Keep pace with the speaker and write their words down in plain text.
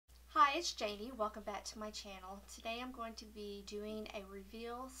Hi, it's Jannie. Welcome back to my channel. Today I'm going to be doing a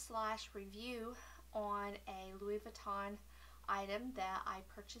reveal/review on a Louis Vuitton item that I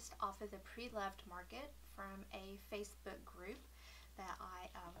purchased off of the pre-loved market from a Facebook group that I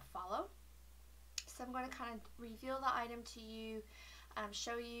follow. So I'm going to kind of reveal the item to you,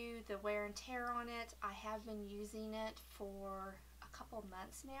 show you the wear and tear on it. I have been using it for a couple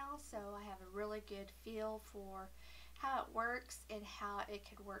months now, so I have a really good feel for how it works and how it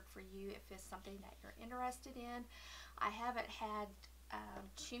could work for you if it's something that you're interested in. I haven't had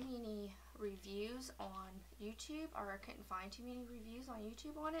too many reviews on YouTube, or I couldn't find too many reviews on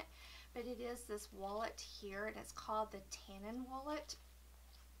YouTube on it, but it is this wallet here, and it's called the Tanon wallet,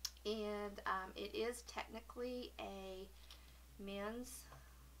 and it is technically a men's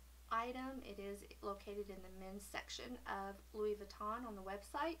item. It is located in the men's section of Louis Vuitton on the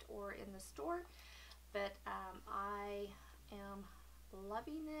website or in the store. But I am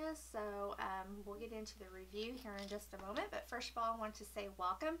loving this, so we'll get into the review here in just a moment. But first of all, I want to say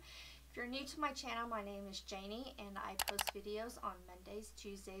welcome. If you're new to my channel, my name is Jannie, and I post videos on Mondays,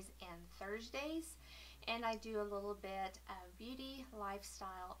 Tuesdays, and Thursdays. And I do a little bit of beauty,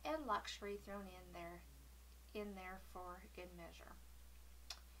 lifestyle, and luxury thrown in there for good measure.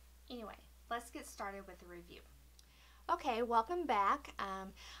 Anyway, let's get started with the review. Okay, welcome back.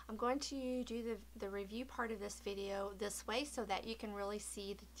 I'm going to do the review part of this video this way so that you can really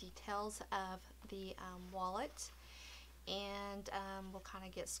see the details of the wallet, and we'll kind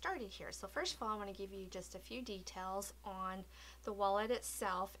of get started here. So first of all, I want to give you just a few details on the wallet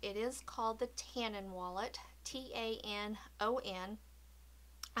itself. It is called the Tanon wallet, T-A-N-O-N.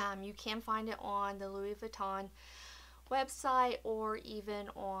 You can find it on the Louis Vuitton website or even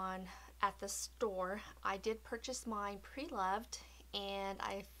at the store. I did purchase mine pre-loved, and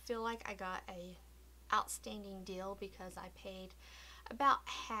I feel like I got a outstanding deal because I paid about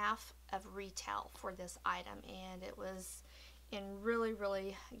half of retail for this item, and it was in really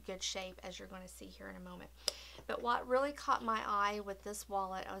good shape, as you're going to see here in a moment. But what really caught my eye with this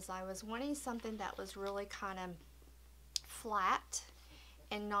wallet was I was wanting something that was really kind of flat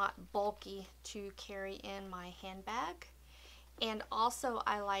and not bulky to carry in my handbag. And also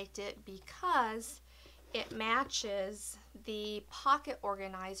I liked it because it matches the pocket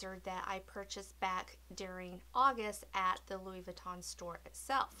organizer that I purchased back during August at the Louis Vuitton store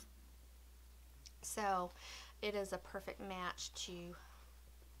itself. So it is a perfect match to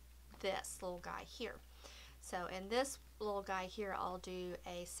this little guy here. So in this little guy here, I'll do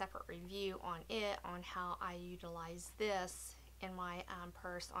a separate review on it, on how I utilize this in my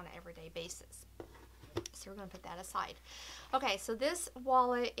purse on an everyday basis. So we're going to put that aside. Okay, so this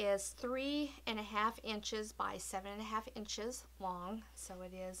wallet is 3.5 inches by 7.5 inches long. So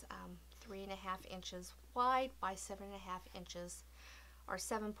it is 3.5 inches wide by 7.5 inches, or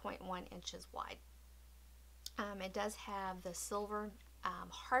 7.1 inches wide. It does have the silver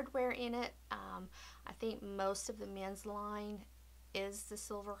hardware in it. I think most of the men's line is the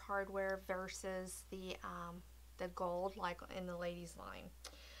silver hardware versus the gold, like in the ladies line.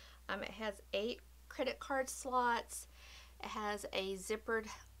 It has 8 credit card slots. It has a zippered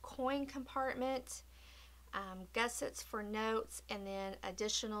coin compartment, gussets for notes, and then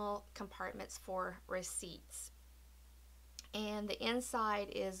additional compartments for receipts. And the inside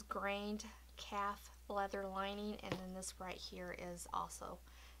is grained calf leather lining, and then this right here is also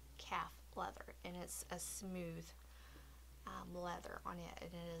calf leather, and it's a smooth leather on it,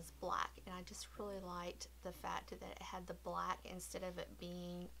 and it is black. And I just really liked the fact that it had the black instead of it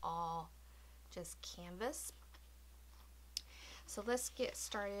being all just canvas. So let's get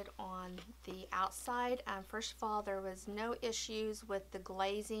started on the outside. First of all, there was no issues with the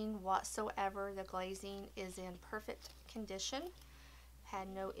glazing whatsoever. The glazing is in perfect condition. Had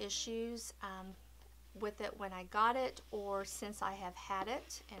no issues with it when I got it, or since I have had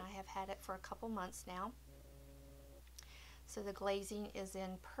it, and I have had it for a couple months now. So the glazing is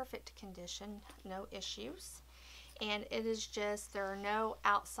in perfect condition, no issues. And it is just, there are no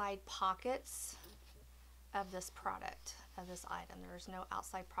outside pockets of this product, of this item. There's no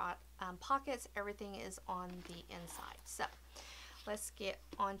outside pockets. Everything is on the inside. So let's get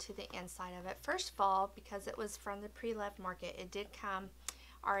onto the inside of it. First of all, because it was from the pre-loved market, it did come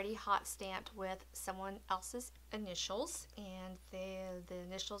already hot stamped with someone else's initials, and the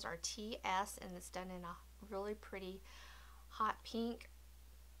initials are TS, and it's done in a really pretty hot pink.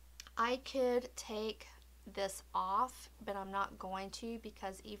 I could take this off, but I'm not going to,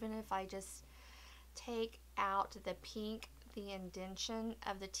 because even if I just take out the pink, the indentation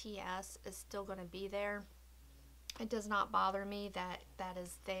of the TS is still going to be there. It does not bother me that that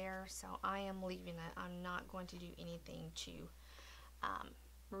is there, so I am leaving it. I'm not going to do anything to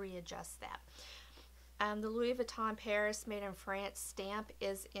readjust that. The Louis Vuitton Paris Made in France stamp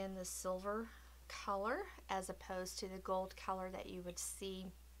is in the silver color as opposed to the gold color that you would see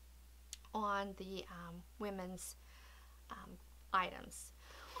on the women's items.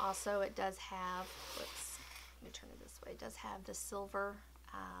 Also, it does have, let me turn it this way, it does have the silver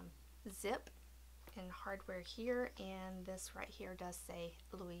zip and hardware here, and this right here does say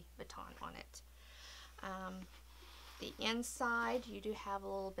Louis Vuitton on it. The inside, you do have a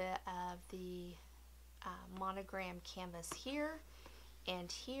little bit of the monogram canvas here, and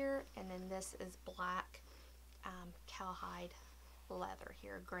then this is black cowhide leather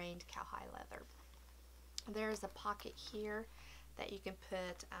here, grained cowhide leather. There's a pocket here that you can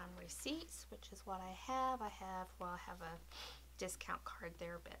put receipts, which is what I have. I have a discount card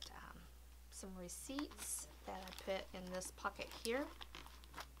there, but some receipts that I put in this pocket here.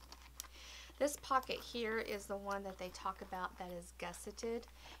 This pocket here is the one that they talk about that is gusseted,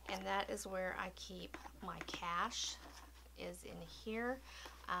 and that is where I keep my cash, is in here.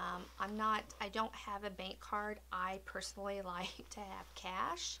 I don't have a bank card. I personally like to have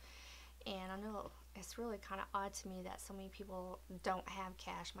cash, and I know it's really kind of odd to me that so many people don't have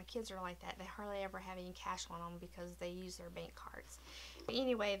cash. My kids are like that. They hardly ever have any cash on them because they use their bank cards. But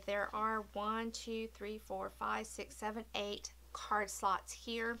anyway, there are 1, 2, 3, 4, 5, 6, 7, 8 card slots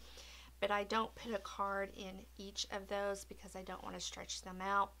here, but I don't put a card in each of those because I don't want to stretch them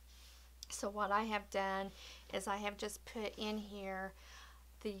out. So what I have done is I have just put in here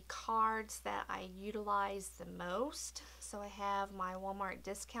the cards that I utilize the most. So I have my Walmart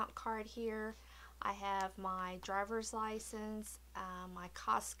discount card here. I have my driver's license, my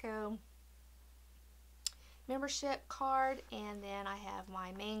Costco membership card, and then I have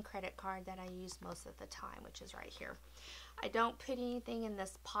my main credit card that I use most of the time, which is right here. I don't put anything in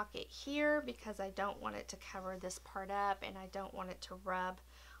this pocket here because I don't want it to cover this part up, and I don't want it to rub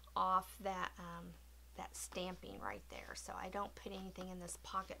off that that stamping right there. So I don't put anything in this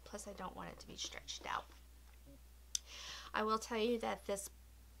pocket, plus I don't want it to be stretched out. I will tell you that this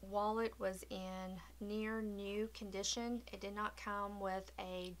wallet was in near new condition. It did not come with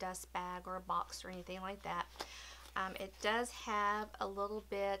a dust bag or a box or anything like that. It does have a little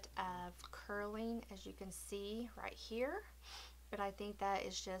bit of curling, as you can see right here, but I think that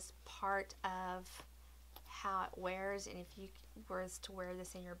is just part of how it wears, and if you were to wear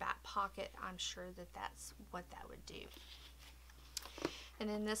this in your back pocket, I'm sure that that's what that would do. And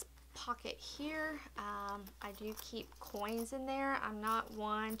in this pocket here, I do keep coins in there. I'm not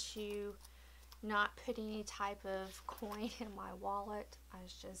one to not put any type of coin in my wallet.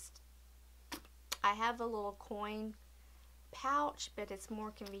 I have a little coin pouch, but it's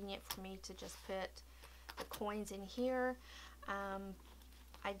more convenient for me to just put the coins in here.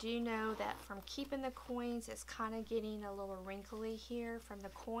 I do know that from keeping the coins, it's kind of getting a little wrinkly here from the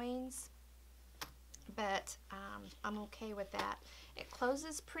coins, but I'm okay with that. It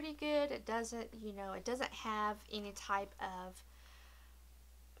closes pretty good. It doesn't, it doesn't have any type of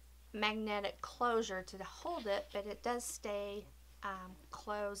magnetic closure to hold it, but it does stay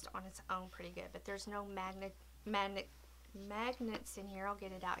closed on its own pretty good. But there's no magnets in here. I'll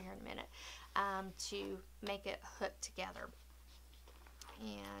get it out here in a minute to make it hook together.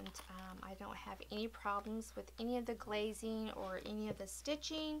 And I don't have any problems with any of the glazing or any of the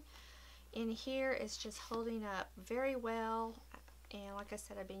stitching. In here, it's just holding up very well. And like I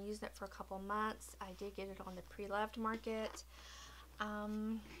said, I've been using it for a couple months. I did get it on the pre-loved market. I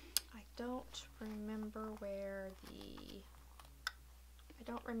don't remember where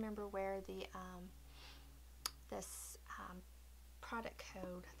this product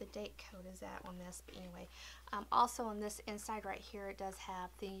code, the date code is at on this, but anyway. Also on this inside right here, it does have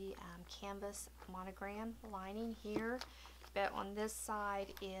the canvas monogram lining here, but on this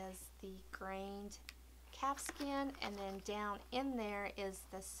side is the grained calfskin, and then down in there is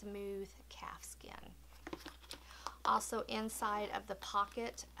the smooth calfskin. Also inside of the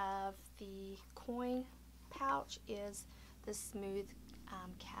pocket of the coin pouch is the smooth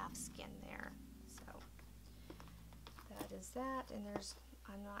calfskin there. So that is that, and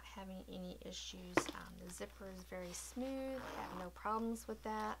I'm not having any issues. The zipper is very smooth. I have no problems with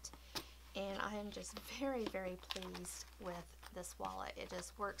that, and I am just very, very pleased with this wallet. It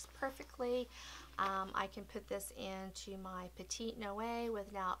just works perfectly. I can put this into my Petite Noe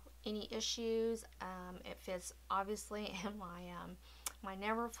without any issues. It fits obviously in my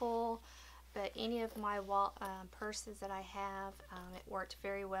Neverfull, but any of my purses that I have, it worked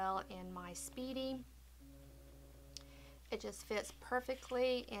very well in my Speedy. It just fits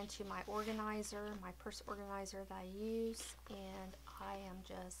perfectly into my organizer, my purse organizer that I use, and I am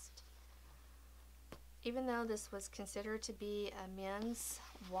just Even though this was considered to be a men's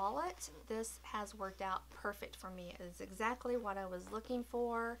wallet, this has worked out perfect for me. It's exactly what I was looking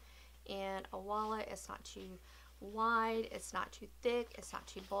for in a wallet. It's not too wide, it's not too thick, it's not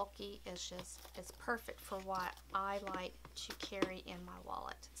too bulky. It's perfect for what I like to carry in my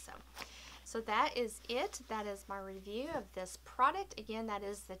wallet. So that is it. That is my review of this product. Again, that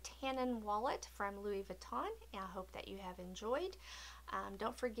is the Tanon wallet from Louis Vuitton. And I hope that you have enjoyed.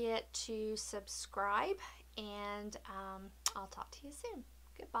 Don't forget to subscribe, and I'll talk to you soon.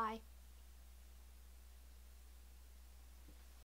 Goodbye.